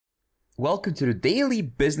Welcome to the Daily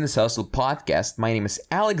Business Hustle podcast. My name is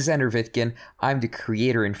Alexander Vitkin. I'm the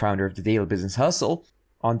creator and founder of the Daily Business Hustle.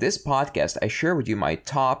 On this podcast, I share with you my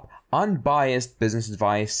top unbiased business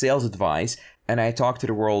advice, sales advice, and I talk to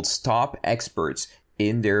the world's top experts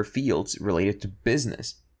in their fields related to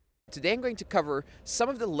business. Today I'm going to cover some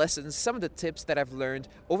of the lessons, some of the tips that I've learned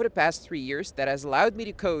over the past 3 years that has allowed me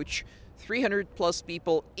to coach 300 plus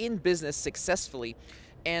people in business successfully.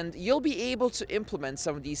 And you'll be able to implement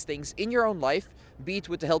some of these things in your own life, be it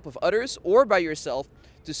with the help of others or by yourself,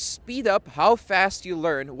 to speed up how fast you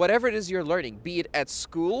learn whatever it is you're learning, be it at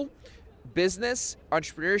school, business,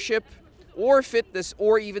 entrepreneurship, or fitness,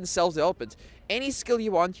 or even self-development. Any skill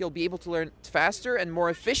you want, you'll be able to learn faster and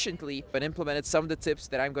more efficiently and implement some of the tips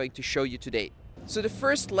that I'm going to show you today. So the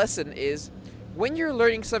first lesson is, when you're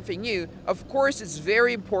learning something new, of course, it's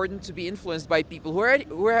very important to be influenced by people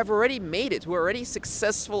who have already made it, who are already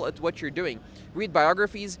successful at what you're doing. Read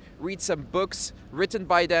biographies, read some books written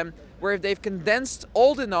by them, where they've condensed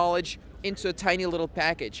all the knowledge into a tiny little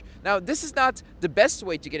package. Now, this is not the best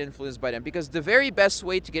way to get influenced by them, because the very best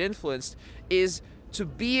way to get influenced is to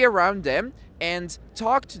be around them and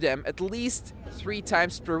talk to them at least 3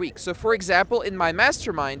 times per week. So, for example, in my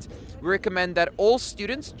mastermind, we recommend that all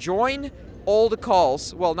students join all the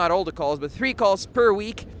calls, well, not all the calls, but 3 calls per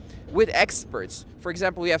week with experts. For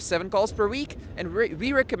example, we have 7 calls per week, and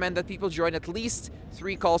we recommend that people join at least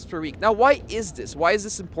 3 calls per week. Now, why is this? Why is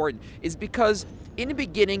this important? It's because in the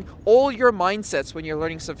beginning, all your mindsets when you're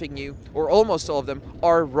learning something new, or almost all of them,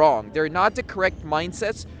 are wrong. They're not the correct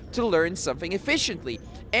mindsets to learn something efficiently.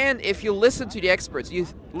 And if you listen to the experts, you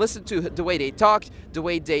listen to the way they talk, the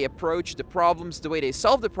way they approach the problems, the way they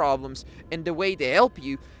solve the problems, and the way they help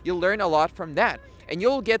you, you'll learn a lot from that. And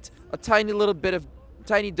you'll get a tiny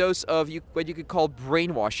dose of what you could call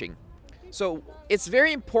brainwashing. So it's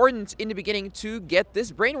very important in the beginning to get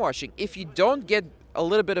this brainwashing. If you don't get a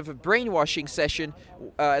little bit of a brainwashing session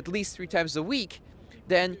at least 3 times a week,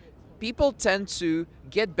 then people tend to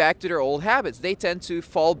get back to their old habits. They tend to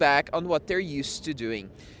fall back on what they're used to doing.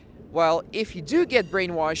 While if you do get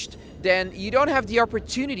brainwashed, then you don't have the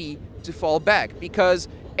opportunity to fall back, because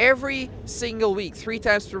every single week, 3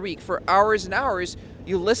 times per week, for hours and hours,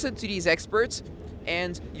 you listen to these experts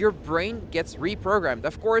and your brain gets reprogrammed.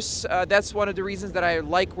 Of course, that's one of the reasons that I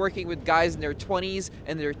like working with guys in their 20s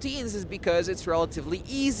and their teens, is because it's relatively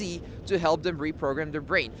easy to help them reprogram their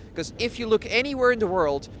brain. Because if you look anywhere in the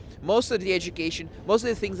world, most of the education, most of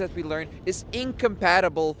the things that we learn is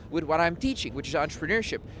incompatible with what I'm teaching, which is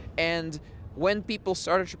entrepreneurship. And when people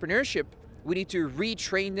start entrepreneurship, we need to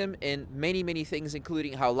retrain them in many, many things,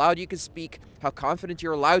 including how loud you can speak, how confident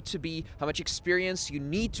you're allowed to be, how much experience you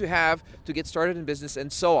need to have to get started in business,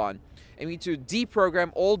 and so on. And we need to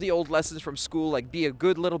deprogram all the old lessons from school, like be a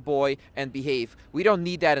good little boy and behave. We don't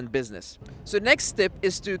need that in business. So next tip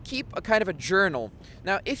is to keep a kind of a journal.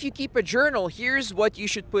 Now, if you keep a journal, here's what you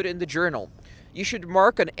should put in the journal. You should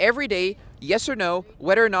mark on every day, yes or no,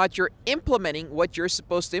 whether or not you're implementing what you're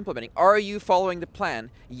supposed to implementing. Are you following the plan?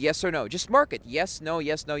 Yes or no. Just mark it. Yes, no,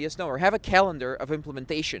 yes, no, yes, no. Or have a calendar of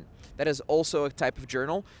implementation. That is also a type of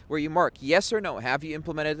journal where you mark yes or no. Have you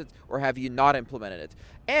implemented it or have you not implemented it?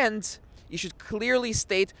 And you should clearly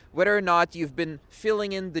state whether or not you've been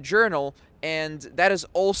filling in the journal, and that is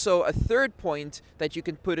also a third point that you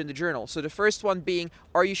can put in the journal. So the first one being,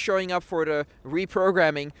 are you showing up for the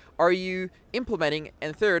reprogramming? Are you implementing?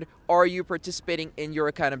 And third, are you participating in your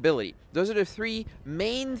accountability? Those are the 3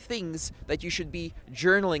 main things that you should be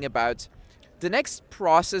journaling about. The next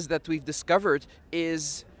process that we've discovered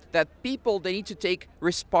is that people, they need to take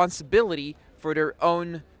responsibility for their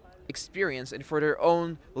own experience and for their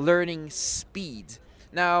own learning speed.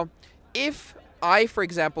 Now, if I, for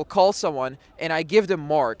example, call someone and I give them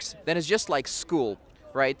marks, then it's just like school,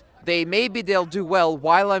 right? They'll do well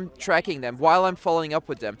while I'm tracking them, while I'm following up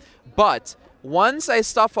with them. But once I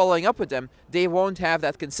stop following up with them, they won't have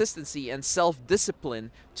that consistency and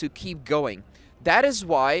self-discipline to keep going. That is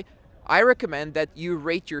why I recommend that you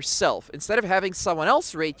rate yourself. Instead of having someone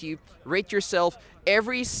else rate you, rate yourself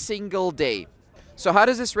every single day. So how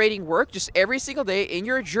does this rating work? Just every single day in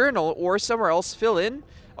your journal or somewhere else, fill in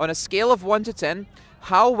on a scale of 1 to 10,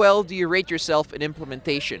 how well do you rate yourself in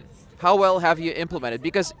implementation? How well have you implemented?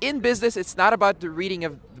 Because in business, it's not about the reading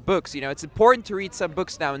of the books. It's important to read some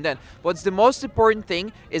books now and then. What's the most important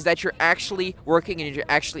thing is that you're actually working and you're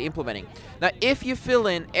actually implementing. Now, if you fill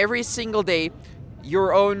in every single day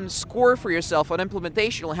your own score for yourself on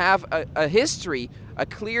implementation, you'll have a history, a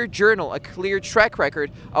clear journal, a clear track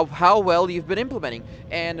record of how well you've been implementing,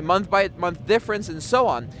 and month by month difference and so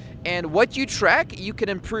on. And what you track, you can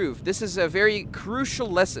improve. This is a very crucial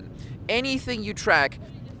lesson. Anything you track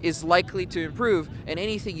is likely to improve, and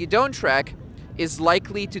anything you don't track is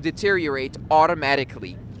likely to deteriorate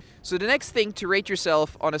automatically. So the next thing to rate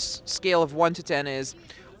yourself on a scale of 1 to 10 is,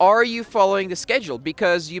 are you following the schedule?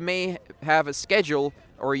 Because you may have a schedule,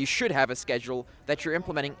 or you should have a schedule, that you're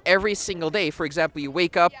implementing every single day. For example, you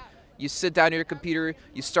wake up, you sit down at your computer,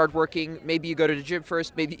 you start working, maybe you go to the gym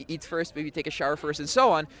first, maybe you eat first, maybe you take a shower first, and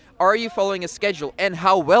so on. Are you following a schedule? And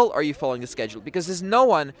how well are you following the schedule? Because there's no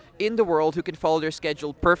one in the world who can follow their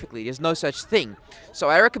schedule perfectly. There's no such thing. So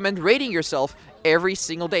I recommend rating yourself every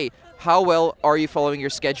single day. How well are you following your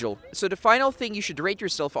schedule? So the final thing you should rate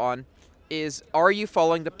yourself on is, are you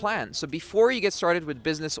following the plan? So before you get started with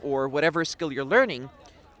business or whatever skill you're learning,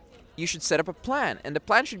 you should set up a plan. And the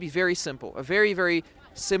plan should be very simple, a very, very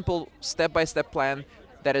simple step-by-step plan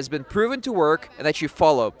that has been proven to work and that you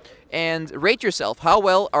follow. And rate yourself. How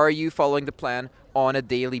well are you following the plan on a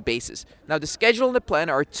daily basis? Now, the schedule and the plan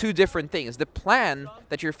are two different things. The plan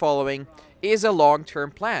that you're following is a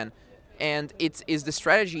long-term plan, and it is the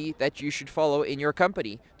strategy that you should follow in your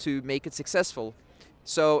company to make it successful.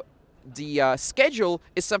 So the schedule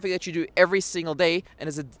is something that you do every single day and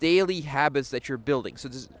is a daily habits that you're building. So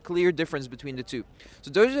there's a clear difference between the two. So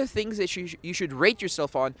those are the things that you should rate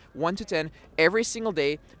yourself on 1 to 10 every single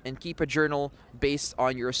day, and keep a journal based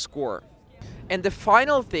on your score. And the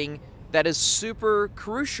final thing that is super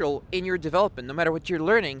crucial in your development, no matter what you're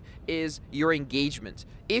learning, is your engagement.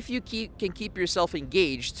 If you can keep yourself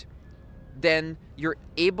engaged, then you're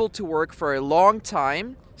able to work for a long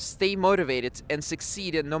time, stay motivated, and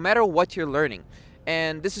succeed in no matter what you're learning.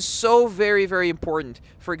 And this is so very, very important.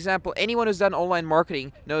 For example, anyone who's done online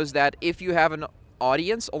marketing knows that if you have an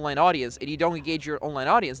online audience, and you don't engage your online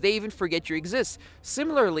audience, they even forget you exist.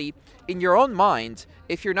 Similarly, in your own mind,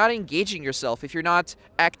 if you're not engaging yourself, if you're not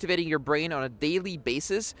activating your brain on a daily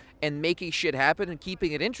basis and making shit happen and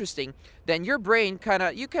keeping it interesting, then your brain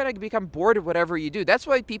you become bored of whatever you do. That's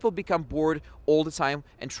why people become bored all the time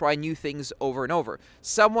and try new things over and over.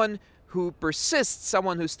 Someone who persists,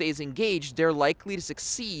 someone who stays engaged, they're likely to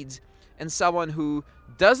succeed. And someone who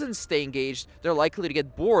doesn't stay engaged, they're likely to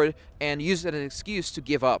get bored and use it as an excuse to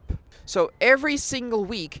give up. So every single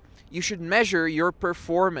week, you should measure your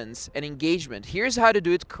performance and engagement. Here's how to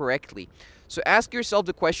do it correctly. So ask yourself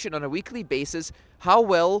the question on a weekly basis, how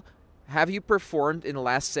well have you performed in the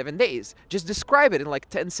last 7 days? Just describe it in like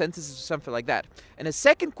 10 sentences or something like that. And a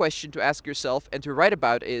second question to ask yourself and to write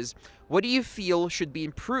about is, what do you feel should be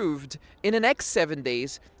improved in the next 7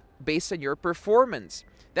 days based on your performance?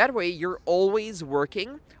 That way, you're always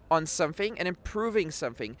working on something and improving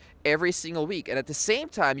something every single week. And at the same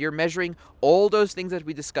time, you're measuring all those things that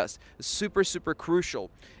we discussed. Super, super crucial.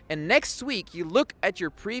 And next week, you look at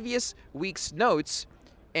your previous week's notes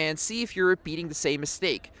and see if you're repeating the same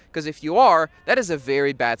mistake. Because if you are, that is a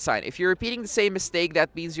very bad sign. If you're repeating the same mistake,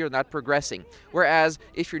 that means you're not progressing. Whereas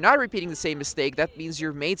if you're not repeating the same mistake, that means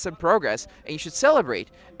you've made some progress and you should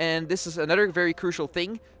celebrate. And this is another very crucial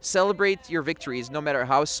thing. Celebrate your victories, no matter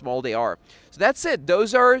how small they are. So that's it.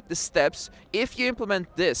 Those are the steps. If you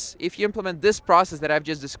implement this process that I've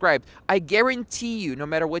just described, I guarantee you, no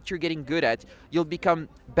matter what you're getting good at, you'll become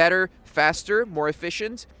better, faster, more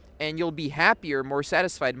efficient, and you'll be happier, more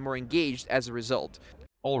satisfied, more engaged as a result.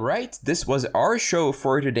 All right, this was our show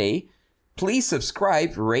for today. Please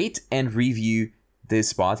subscribe, rate, and review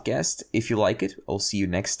this podcast if you like it. I'll see you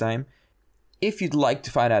next time. If you'd like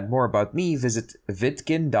to find out more about me, visit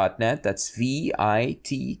vitkin.net. That's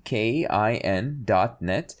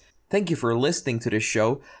VITKIN.net. Thank you for listening to this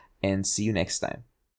show, and see you next time.